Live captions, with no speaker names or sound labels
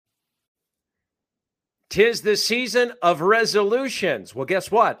'Tis the season of resolutions. Well,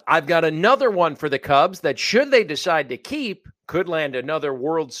 guess what? I've got another one for the Cubs that, should they decide to keep, could land another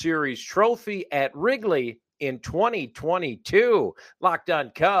World Series trophy at Wrigley in 2022. Locked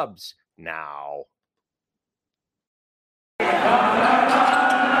on Cubs now.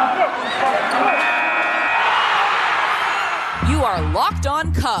 You are Locked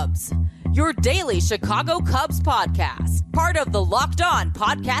On Cubs, your daily Chicago Cubs podcast, part of the Locked On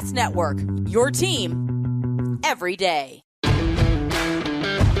Podcast Network, your team every day.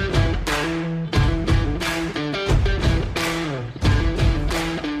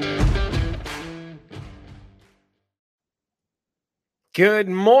 Good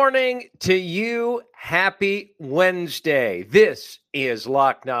morning to you. Happy Wednesday. This is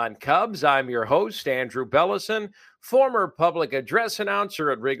Locked On Cubs. I'm your host, Andrew Bellison, former public address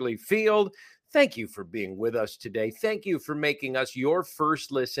announcer at Wrigley Field. Thank you for being with us today. Thank you for making us your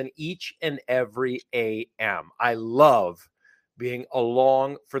first listen each and every AM. I love being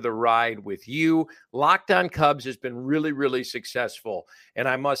along for the ride with you. Locked On Cubs has been really successful, and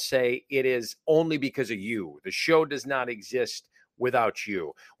I must say it is only because of you. The show does not exist without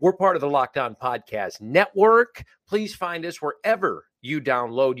you. We're part of the Locked On Podcast Network. Please find us wherever you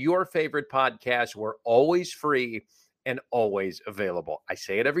download your favorite podcast. We're always free and always available. I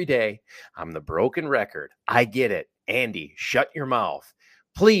say it every day. I'm the broken record. I get it. Andy, shut your mouth.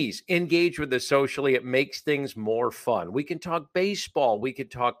 Please engage with us socially. It makes things more fun. We can talk baseball. We can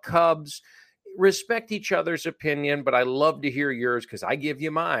talk Cubs. Respect each other's opinion, but I love to hear yours because I give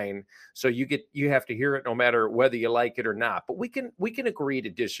you mine. So you have to hear it no matter whether you like it or not. But we can agree to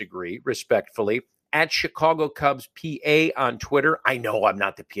disagree respectfully. At Chicago Cubs PA on Twitter. I know I'm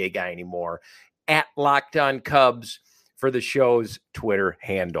not the PA guy anymore. At Locked On Cubs for the show's Twitter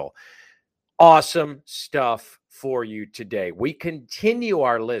handle. Awesome stuff for you today. We continue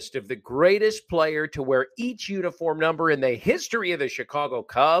our list of the greatest player to wear each uniform number in the history of the Chicago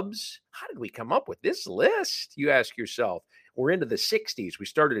Cubs. How did we come up with this list? You ask yourself. We're into the 60s. We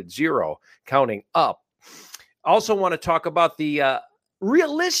started at 0, counting up. Also want to talk about the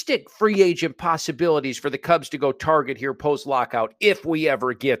realistic free agent possibilities for the Cubs to go target here post-lockout if we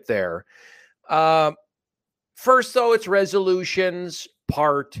ever get there. First, though, it's resolutions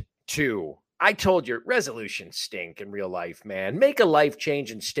part 2. I told you, resolutions stink in real life, man. Make a life change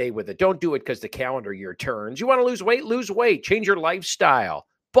and stay with it. Don't do it because the calendar year turns. You want to lose weight? Lose weight. Change your lifestyle.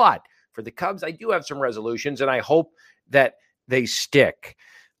 But for the Cubs, I do have some resolutions, and I hope that they stick.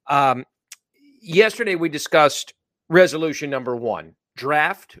 Yesterday, we discussed resolution number 1.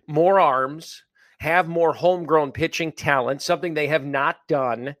 Draft more arms, have more homegrown pitching talent, something they have not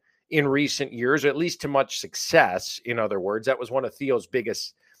done in recent years, or at least to much success. In other words, that was one of Theo's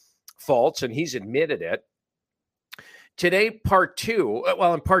biggest faults, and he's admitted it. Today, part 2,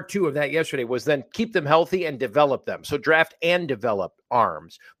 and part 2 of that yesterday was then keep them healthy and develop them. So draft and develop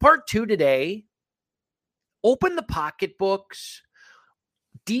arms. Part 2 today, open the pocketbooks,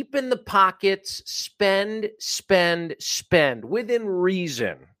 deepen the pockets, spend within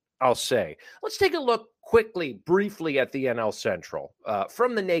reason, I'll say. Let's take a look briefly at the NL Central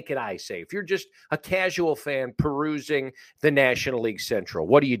from the naked eye. Say, if you're just a casual fan perusing the National League Central,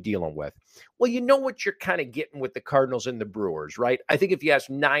 what are you dealing with? Well, you know what you're kind of getting with the Cardinals and the Brewers, right? I think if you ask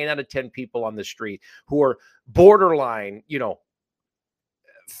 9 out of 10 people on the street who are borderline,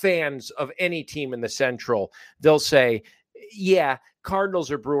 fans of any team in the Central, they'll say, yeah,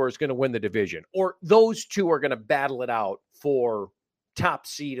 Cardinals or Brewers going to win the division, or those two are going to battle it out for top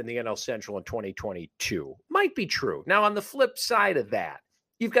seed in the NL Central in 2022. Might be true. Now, on the flip side of that,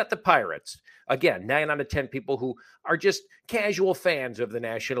 you've got the Pirates. Again, 9 out of 10 people who are just casual fans of the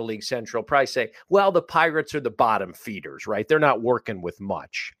National League Central probably say, well, the Pirates are the bottom feeders, right? They're not working with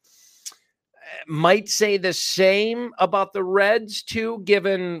much. Might say the same about the Reds, too,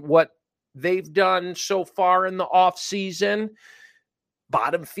 given what they've done so far in the offseason.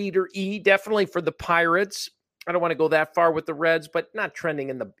 Bottom feeder definitely for the Pirates. I don't want to go that far with the Reds, but not trending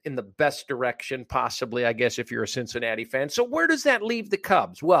in the best direction, possibly, I guess, if you're a Cincinnati fan. So where does that leave the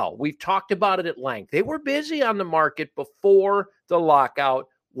Cubs? Well, we've talked about it at length. They were busy on the market before the lockout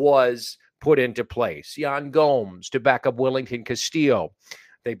was put into place. Yan Gomes to back up Willington Castillo.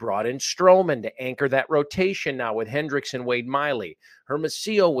 They brought in Stroman to anchor that rotation now with Hendricks and Wade Miley.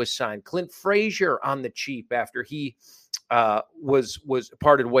 Hermosillo was signed. Clint Frazier on the cheap after he was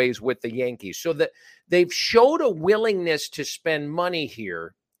parted ways with the Yankees. So that they've showed a willingness to spend money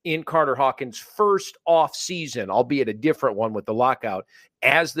here in Carter Hawkins' first off season, albeit a different one with the lockout,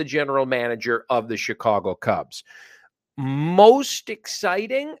 as the general manager of the Chicago Cubs. Most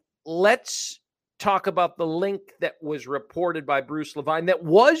exciting, let's talk about the link that was reported by Bruce Levine that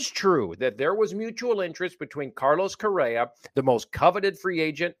was true, that there was mutual interest between Carlos Correa, the most coveted free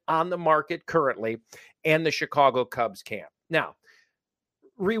agent on the market currently, and the Chicago Cubs camp. Now,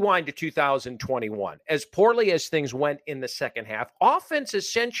 rewind to 2021. As poorly as things went in the second half, offense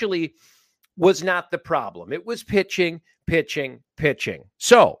essentially was not the problem. It was pitching.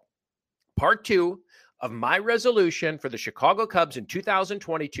 So, part two of my resolution for the Chicago Cubs in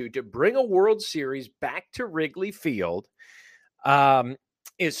 2022 to bring a World Series back to Wrigley Field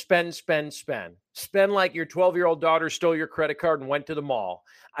is spend. Spend like your 12-year-old daughter stole your credit card and went to the mall.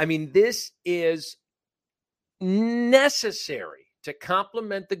 I mean, this is necessary to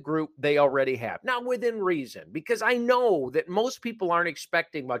complement the group they already have. Now, within reason, because I know that most people aren't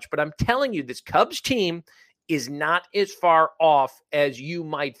expecting much, but I'm telling you, this Cubs team is not as far off as you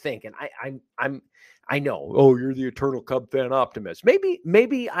might think. And I know, oh, you're the eternal Cub fan optimist.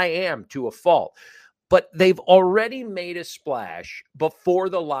 Maybe I am to a fault, but they've already made a splash before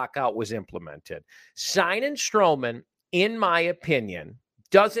the lockout was implemented. Signing Stroman, in my opinion,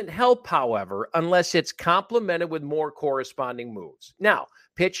 doesn't help, however, unless it's complemented with more corresponding moves. Now,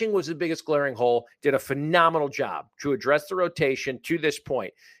 pitching was the biggest glaring hole, did a phenomenal job to address the rotation to this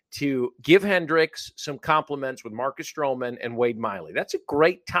point, to give Hendricks some compliments with Marcus Stroman and Wade Miley. That's a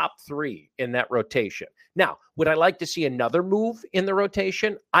great top three in that rotation. Now, would I like to see another move in the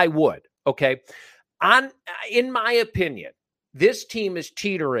rotation? I would, okay? In my opinion, this team is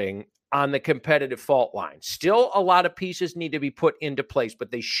teetering on the competitive fault line. Still, a lot of pieces need to be put into place, but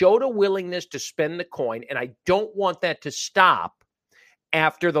they showed a willingness to spend the coin, and I don't want that to stop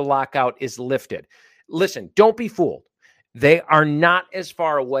after the lockout is lifted. Listen, don't be fooled. They are not as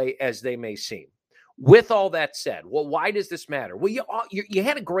far away as they may seem. With all that said, well, why does this matter? Well, you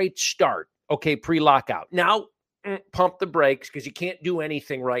had a great start, okay, pre-lockout. Now, pump the brakes because you can't do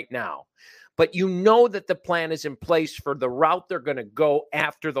anything right now. But you know that the plan is in place for the route they're going to go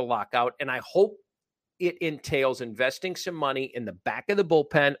after the lockout, and I hope it entails investing some money in the back of the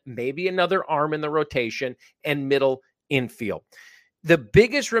bullpen, maybe another arm in the rotation, and middle infield. The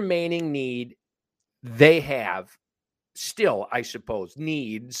biggest remaining need they have still, I suppose,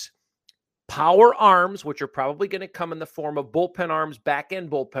 needs power arms, which are probably going to come in the form of bullpen arms, back-end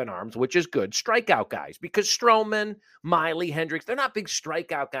bullpen arms, which is good. Strikeout guys, because Stroman, Miley, Hendricks, they're not big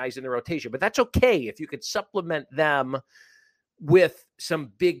strikeout guys in the rotation, but that's okay if you could supplement them with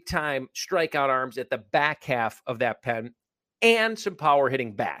some big-time strikeout arms at the back half of that pen and some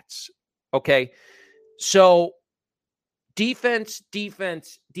power-hitting bats, okay? So defense.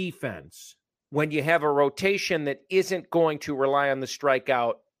 When you have a rotation that isn't going to rely on the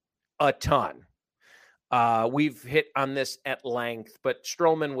strikeout a ton. We've hit on this at length, but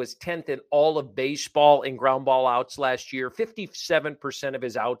Stroman was 10th in all of baseball in ground ball outs last year. 57% of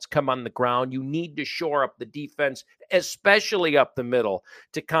his outs come on the ground. You need to shore up the defense, especially up the middle,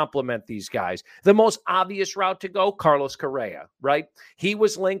 to complement these guys. The most obvious route to go, Carlos Correa, right? He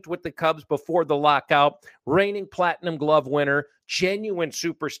was linked with the Cubs before the lockout, reigning Platinum Glove winner, genuine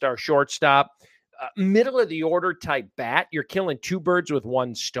superstar shortstop. Middle of the order type bat. You're killing two birds with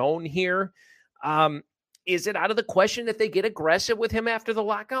one stone here. Is it out of the question that they get aggressive with him after the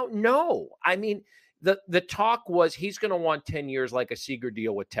lockout? No. I mean, the talk was he's going to want 10 years like a Seager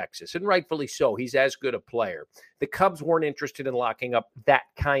deal with Texas, and rightfully so. He's as good a player. The Cubs weren't interested in locking up that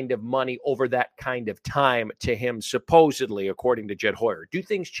kind of money over that kind of time to him, supposedly, according to Jed Hoyer. Do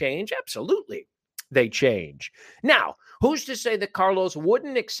things change? Absolutely. They change. Now, who's to say that Carlos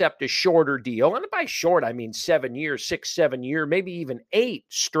wouldn't accept a shorter deal? And by short, I mean 7 years, 6-7 year, maybe even 8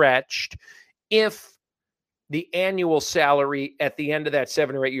 stretched, if the annual salary at the end of that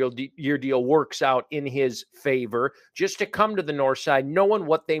 7 or 8 year deal works out in his favor, just to come to the north side, knowing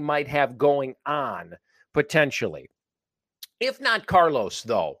what they might have going on potentially. If not Carlos,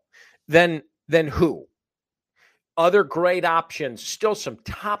 though, then who? Other great options, still some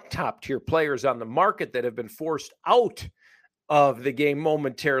top tier players on the market that have been forced out of the game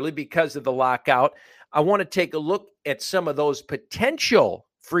momentarily because of the lockout. I want to take a look at some of those potential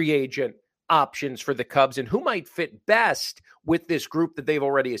free agent options for the Cubs and who might fit best with this group that they've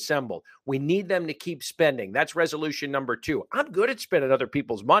already assembled. We need them to keep spending. That's resolution number 2. I'm good at spending other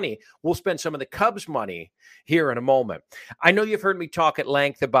people's money. We'll spend some of the Cubs' money here in a moment. I know you've heard me talk at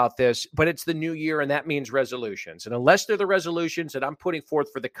length about this, but it's the new year, and that means resolutions. And unless they're the resolutions that I'm putting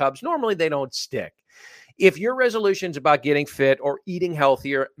forth for the Cubs, normally they don't stick. If your resolution's about getting fit or eating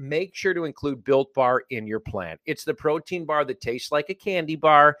healthier, make sure to include Built Bar in your plan. It's the protein bar that tastes like a candy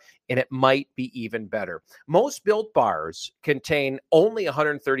bar, and it might be even better. Most Built Bars contain only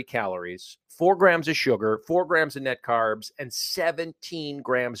 130 calories, 4 grams of sugar, 4 grams of net carbs, and 17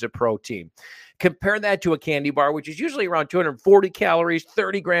 grams of protein. Compare that to a candy bar, which is usually around 240 calories,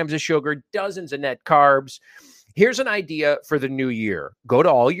 30 grams of sugar, dozens of net carbs. Here's an idea for the new year. Go to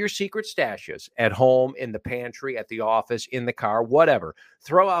all your secret stashes at home, in the pantry, at the office, in the car, whatever.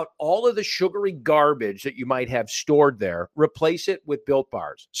 Throw out all of the sugary garbage that you might have stored there. Replace it with Built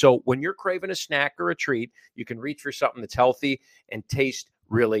Bars. So when you're craving a snack or a treat, you can reach for something that's healthy and taste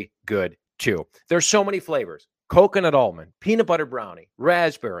really good too. There's so many flavors. Coconut almond, peanut butter brownie,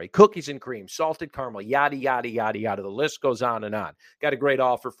 raspberry, cookies and cream, salted caramel, yada, yada, yada, yada. The list goes on and on. Got a great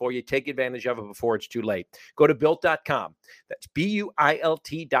offer for you. Take advantage of it before it's too late. Go to Built.com. That's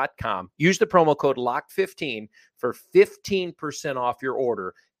BUILT.com. Use the promo code LOCK15 for 15% off your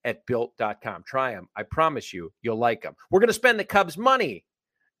order at Built.com. Try them. I promise you, you'll like them. We're going to spend the Cubs' money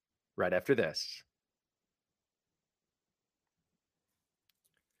right after this.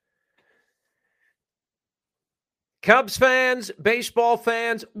 Cubs fans, baseball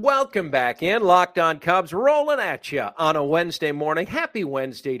fans, welcome back in. Locked On Cubs, rolling at you on a Wednesday morning. Happy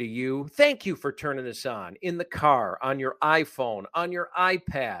Wednesday to you. Thank you for turning us on in the car, on your iPhone, on your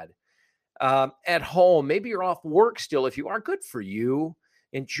iPad, at home. Maybe you're off work still. If you are, good for you.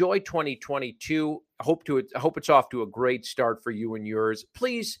 Enjoy 2022. I hope it's off to a great start for you and yours.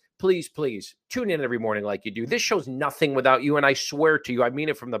 Please, please, please tune in every morning like you do. This show's nothing without you, and I swear to you, I mean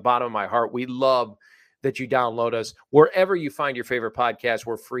it from the bottom of my heart. We love that you download us. Wherever you find your favorite podcast,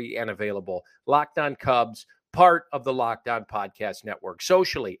 we're free and available. Locked On Cubs, part of the Locked On Podcast Network.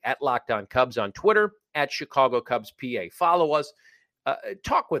 Socially, at Locked On Cubs on Twitter, at Chicago Cubs PA. Follow us.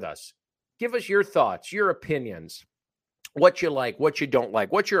 Talk with us. Give us your thoughts, your opinions, what you like, what you don't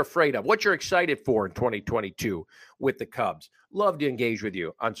like, what you're afraid of, what you're excited for in 2022 with the Cubs. Love to engage with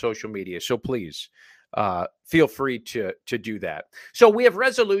you on social media, so please feel free to do that. So we have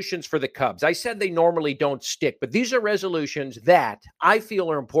resolutions for the Cubs. I said they normally don't stick, but these are resolutions that I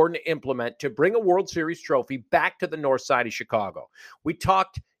feel are important to implement to bring a World Series trophy back to the north side of Chicago. We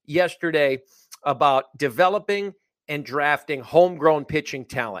talked yesterday about developing and drafting homegrown pitching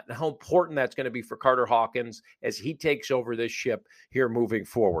talent and how important that's going to be for Carter Hawkins as he takes over this ship here moving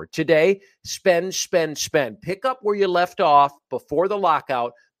forward. Today, spend. Pick up where you left off before the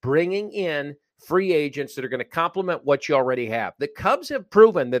lockout, bringing in free agents that are going to complement what you already have. The Cubs have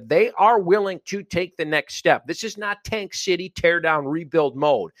proven that they are willing to take the next step. This is not tank city, tear down, rebuild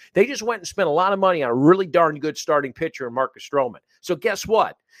mode. They just went and spent a lot of money on a really darn good starting pitcher in Marcus Stroman. So guess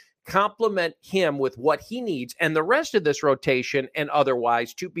what? Complement him with what he needs and the rest of this rotation and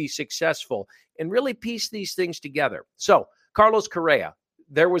otherwise to be successful and really piece these things together. So Carlos Correa,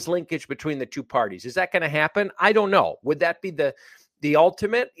 there was linkage between the two parties. Is that going to happen? I don't know. Would that be the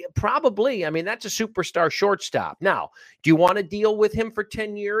ultimate? Probably. I mean, that's a superstar shortstop. Now, do you want to deal with him for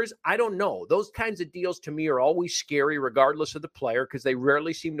 10 years? I don't know. Those kinds of deals to me are always scary regardless of the player because they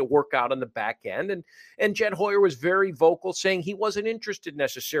rarely seem to work out on the back end. And Jed Hoyer was very vocal saying he wasn't interested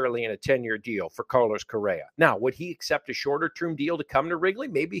necessarily in a 10-year deal for Carlos Correa. Now, would he accept a shorter-term deal to come to Wrigley?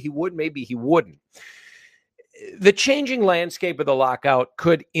 Maybe he would, maybe he wouldn't. The changing landscape of the lockout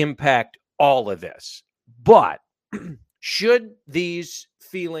could impact all of this, but should these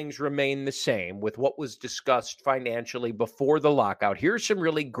feelings remain the same with what was discussed financially before the lockout, here's some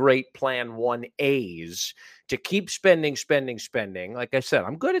really great Plan 1As to keep spending. Like I said,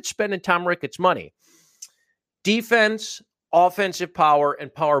 I'm good at spending Tom Ricketts' money. Defense, offensive power,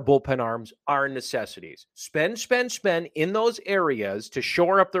 and power bullpen arms are necessities. Spend in those areas to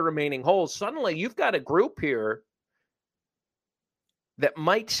shore up the remaining holes. Suddenly, you've got a group here that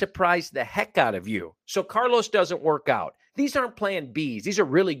might surprise the heck out of you. So Carlos doesn't work out. These aren't plan Bs. These are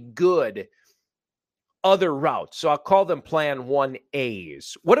really good other routes. So I'll call them Plan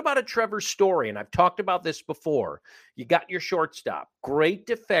 1As. What about a Trevor Story? And I've talked about this before. You got your shortstop. Great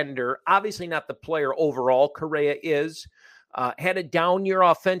defender. Obviously not the player overall Correa is. Had a down year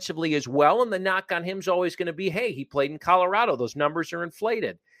offensively as well. And the knock on him is always going to be, hey, he played in Colorado. Those numbers are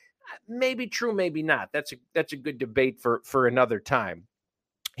inflated. Maybe true, maybe not. That's a good debate for another time.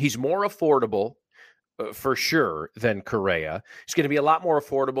 He's more affordable for sure than Correa. It's going to be a lot more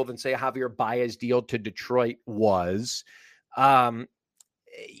affordable than, say, Javier Baez deal to Detroit was.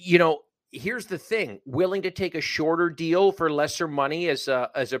 Here's the thing: willing to take a shorter deal for lesser money as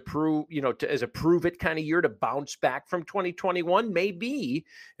a prove it kind of year to bounce back from 2021, maybe.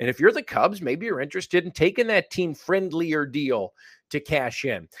 And if you're the Cubs, maybe you're interested in taking that team friendlier deal to cash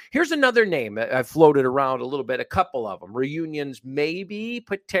in. Here's another name I've floated around a little bit, a couple of them. Reunions, maybe,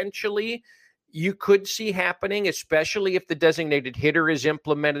 potentially, you could see happening, especially if the designated hitter is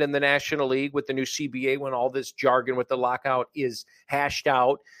implemented in the National League with the new CBA when all this jargon with the lockout is hashed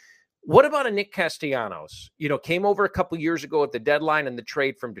out. What about a Nick Castellanos? Came over a couple years ago at the deadline and the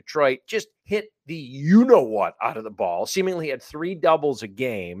trade from Detroit, just hit the you-know-what out of the ball, seemingly had 3 doubles a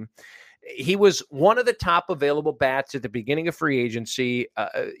game. He was one of the top available bats at the beginning of free agency.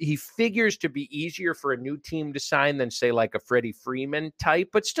 He figures to be easier for a new team to sign than, say, like a Freddie Freeman type,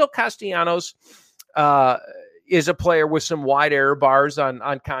 but still Castellanos is a player with some wide error bars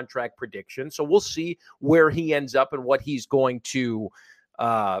on contract prediction. So we'll see where he ends up and what he's going to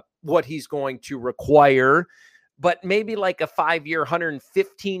require, but maybe like a 5-year,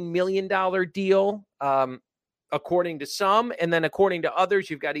 $115 million deal, according to some. And then according to others,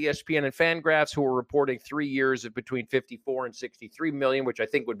 you've got ESPN and Fangraphs who are reporting 3 years of between 54 and 63 million, which I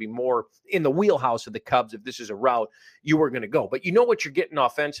think would be more in the wheelhouse of the Cubs if this is a route you were going to go. But you know what you're getting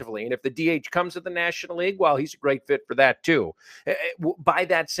offensively. And if the DH comes to the National League, well, he's a great fit for that too. By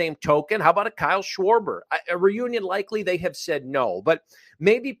that same token, how about a Kyle Schwarber? A reunion likely, they have said no, but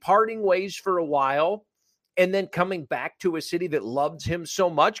maybe parting ways for a while and then coming back to a city that loves him so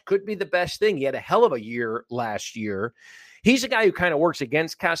much could be the best thing. He had a hell of a year last year. He's a guy who kind of works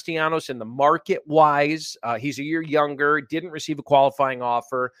against Castellanos in the market-wise. He's a year younger, didn't receive a qualifying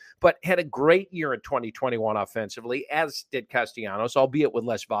offer, but had a great year in 2021 offensively, as did Castellanos, albeit with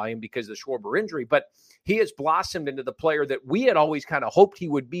less volume because of the Schwarber injury. But he has blossomed into the player that we had always kind of hoped he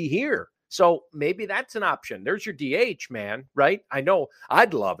would be here. So maybe that's an option. There's your DH, man, right? I know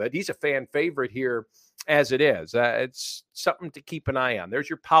I'd love it. He's a fan favorite here as it is. It's something to keep an eye on. There's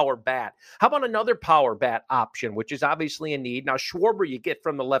your power bat. How about another power bat option, which is obviously a need? Now, Schwarber you get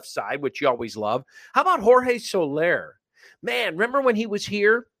from the left side, which you always love. How about Jorge Soler? Man, remember when he was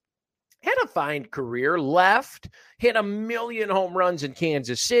here? Had a fine career, left, hit 1 million home runs in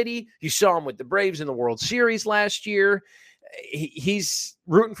Kansas City. You saw him with the Braves in the World Series last year. He's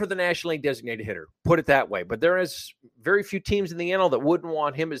rooting for the National League designated hitter, put it that way. But there is very few teams in the NL that wouldn't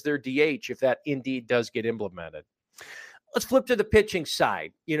want him as their DH if that indeed does get implemented. Let's flip to the pitching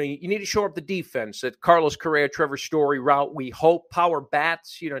side. You need to shore up the defense. That Carlos Correa, Trevor Story route, we hope. Power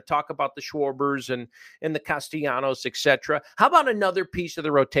bats, talk about the Schwarbers and the Castellanos, etc. How about another piece of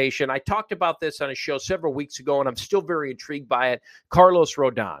the rotation? I talked about this on a show several weeks ago, and I'm still very intrigued by it. Carlos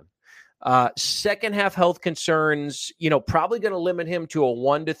Rodon. Second half health concerns, probably going to limit him to a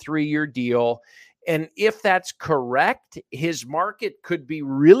 1 to 3 year deal. And if that's correct, his market could be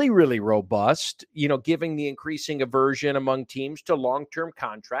really, really robust, giving the increasing aversion among teams to long-term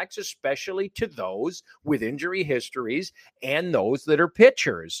contracts, especially to those with injury histories and those that are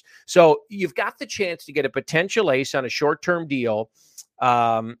pitchers. So you've got the chance to get a potential ace on a short-term deal.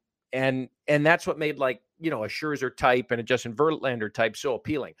 And that's what made a Scherzer type and a Justin Verlander type so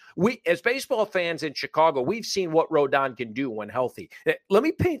appealing. We, as baseball fans in Chicago, we've seen what Rodon can do when healthy. Let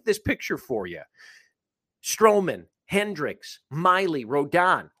me paint this picture for you. Stroman, Hendricks, Miley,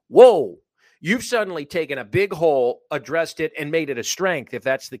 Rodon. Whoa. You've suddenly taken a big hole, addressed it, and made it a strength, if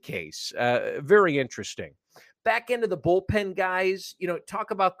that's the case. Very interesting. Back into the bullpen guys,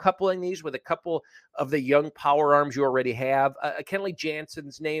 talk about coupling these with a couple of the young power arms you already have. Kenley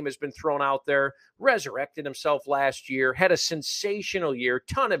Jansen's name has been thrown out there, resurrected himself last year, had a sensational year,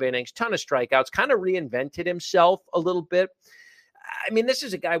 ton of innings, ton of strikeouts, kind of reinvented himself a little bit. I mean, this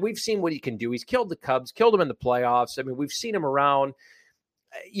is a guy, we've seen what he can do. He's killed the Cubs, killed them in the playoffs. I mean, we've seen him around.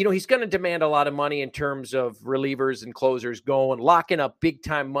 He's going to demand a lot of money in terms of relievers and closers going, locking up big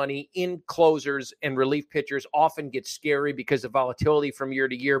time money in closers and relief pitchers often gets scary because of volatility from year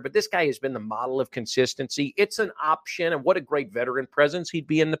to year. But this guy has been the model of consistency. It's an option, and what a great veteran presence he'd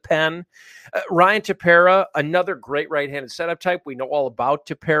be in the pen. Ryan Tepera, another great right-handed setup type. We know all about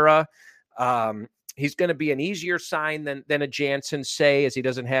Tepera. He's going to be an easier sign than a Jansen, say, as he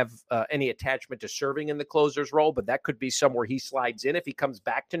doesn't have any attachment to serving in the closer's role, but that could be somewhere he slides in. If he comes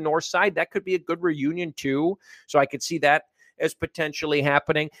back to Northside, that could be a good reunion too. So I could see that as potentially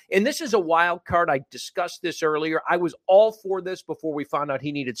happening. And this is a wild card. I discussed this earlier. I was all for this before we found out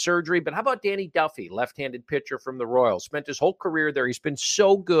he needed surgery. But how about Danny Duffy, left-handed pitcher from the Royals? Spent his whole career there. He's been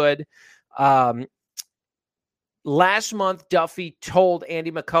so good. Last month, Duffy told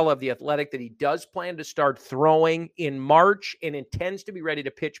Andy McCullough of The Athletic that he does plan to start throwing in March and intends to be ready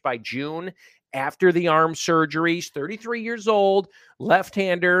to pitch by June after the arm surgery. He's 33 years old,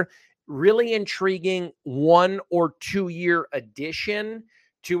 left-hander, really intriguing 1 or 2 year addition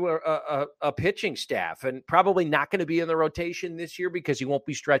to a pitching staff, and probably not going to be in the rotation this year because he won't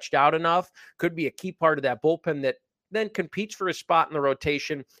be stretched out enough. Could be a key part of that bullpen that then competes for a spot in the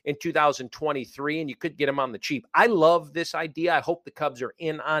rotation in 2023, and you could get him on the cheap. I love this idea. I hope the Cubs are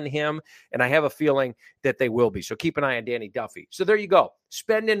in on him, and I have a feeling that they will be. So keep an eye on Danny Duffy. So there you go.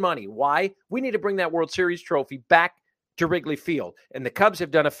 Spending money. Why? We need to bring that World Series trophy back to Wrigley Field. And the Cubs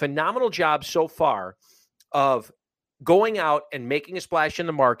have done a phenomenal job so far of going out and making a splash in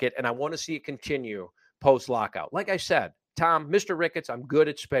the market, and I want to see it continue post-lockout. Like I said, Tom, Mr. Ricketts, I'm good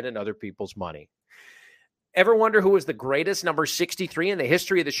at spending other people's money. Ever wonder who was the greatest number 63 in the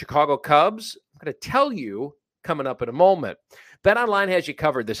history of the Chicago Cubs? I'm going to tell you coming up in a moment. BetOnline has you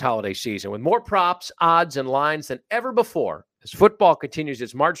covered this holiday season with more props, odds, and lines than ever before as football continues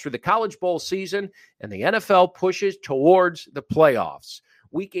its march through the College Bowl season and the NFL pushes towards the playoffs.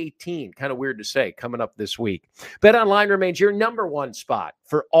 Week 18, kind of weird to say, coming up this week. BetOnline remains your number one spot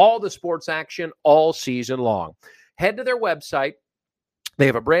for all the sports action all season long. Head to their website. They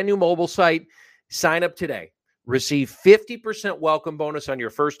have a brand new mobile site. Sign up today. Receive 50% welcome bonus on your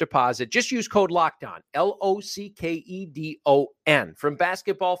first deposit. Just use code LOCKEDON, LOCKEDON. From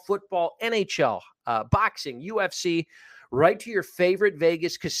basketball, football, NHL, boxing, UFC, right to your favorite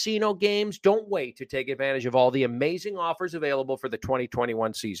Vegas casino games. Don't wait to take advantage of all the amazing offers available for the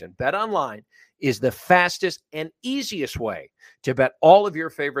 2021 season. BetOnline is the fastest and easiest way to bet all of your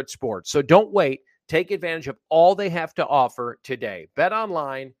favorite sports. So don't wait. Take advantage of all they have to offer today.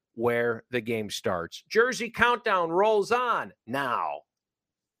 BetOnline, where the game starts. Jersey Countdown rolls on now.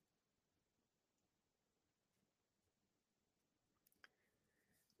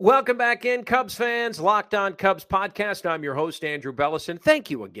 Welcome back in, Cubs fans. Locked On Cubs podcast. I'm your host, Andrew Bellison. Thank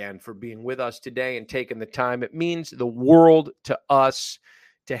you again for being with us today and taking the time. It means the world to us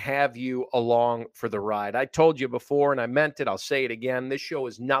to have you along for the ride. I told you before, and I meant it. I'll say it again. This show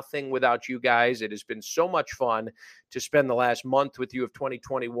is nothing without you guys. It has been so much fun to spend the last month with you of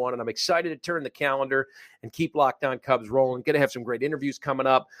 2021, and I'm excited to turn the calendar and keep Locked On Cubs rolling. Going to have some great interviews coming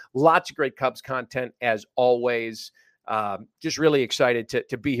up. Lots of great Cubs content as always. Just really excited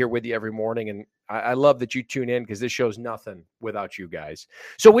to be here with you every morning. And I love that you tune in because this show's nothing without you guys.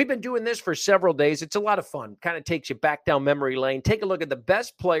 So we've been doing this for several days. It's a lot of fun. Kind of takes you back down memory lane. Take a look at the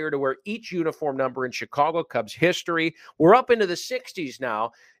best player to wear each uniform number in Chicago Cubs history. We're up into the 60s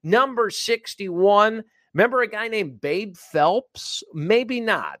now. Number 61. Remember a guy named Babe Phelps? Maybe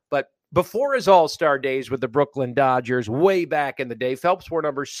not, but before his all-star days with the Brooklyn Dodgers, way back in the day, Phelps wore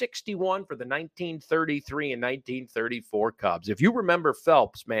number 61 for the 1933 and 1934 Cubs. If you remember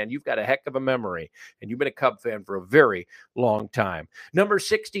Phelps, man, you've got a heck of a memory, and you've been a Cub fan for a very long time. Number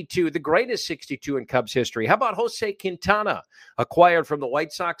 62, the greatest 62 in Cubs history. How about Jose Quintana, acquired from the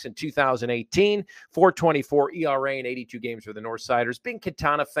White Sox in 2018, 4.24 ERA in 82 games for the Northsiders. Being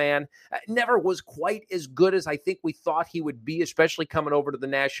Quintana fan, never was quite as good as I think we thought he would be, especially coming over to the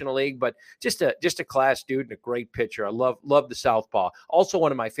National League. But just a class dude and a great pitcher. I love the southpaw. Also,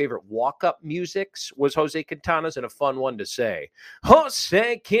 one of my favorite walk-up musics was Jose Quintana's, and a fun one to say.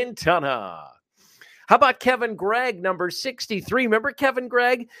 Jose Quintana. How about Kevin Gregg, number 63? Remember Kevin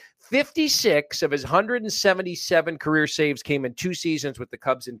Gregg? 56 of his 177 career saves came in two seasons with the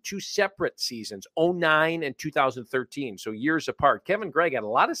Cubs in two separate seasons, 2009 and 2013, so years apart. Kevin Gregg had a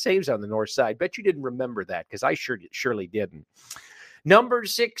lot of saves on the north side. Bet you didn't remember that because I surely didn't. Number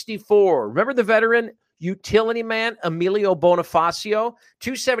 64, remember the veteran utility man, Emilio Bonifacio,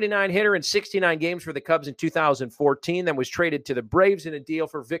 279 hitter in 69 games for the Cubs in 2014, then was traded to the Braves in a deal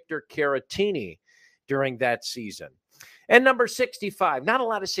for Victor Caratini during that season. And number 65, not a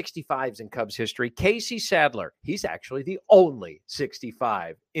lot of 65s in Cubs history, Casey Sadler. He's actually the only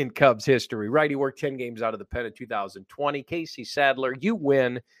 65 in Cubs history, right? He worked 10 games out of the pen in 2020. Casey Sadler, you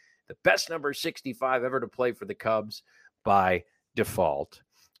win the best number 65 ever to play for the Cubs by default.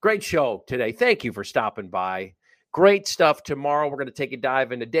 Great show today. Thank you for stopping by. Great stuff tomorrow. We're going to take a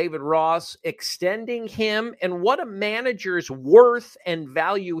dive into David Ross, extending him, and what a manager's worth and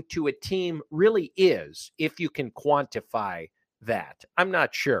value to a team really is, if you can quantify that. I'm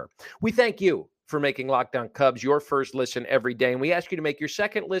not sure. We thank you for making Locked On Cubs your first listen every day, and we ask you to make your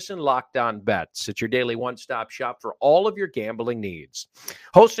second listen Locked On Bets. It's your daily one-stop shop for all of your gambling needs.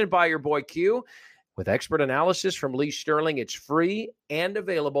 Hosted by your boy Q. With expert analysis from Lee Sterling, it's free and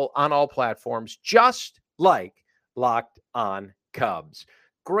available on all platforms, just like Locked On Cubs.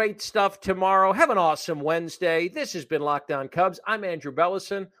 Great stuff tomorrow. Have an awesome Wednesday. This has been Locked On Cubs. I'm Andrew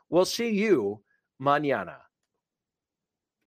Bellison. We'll see you mañana.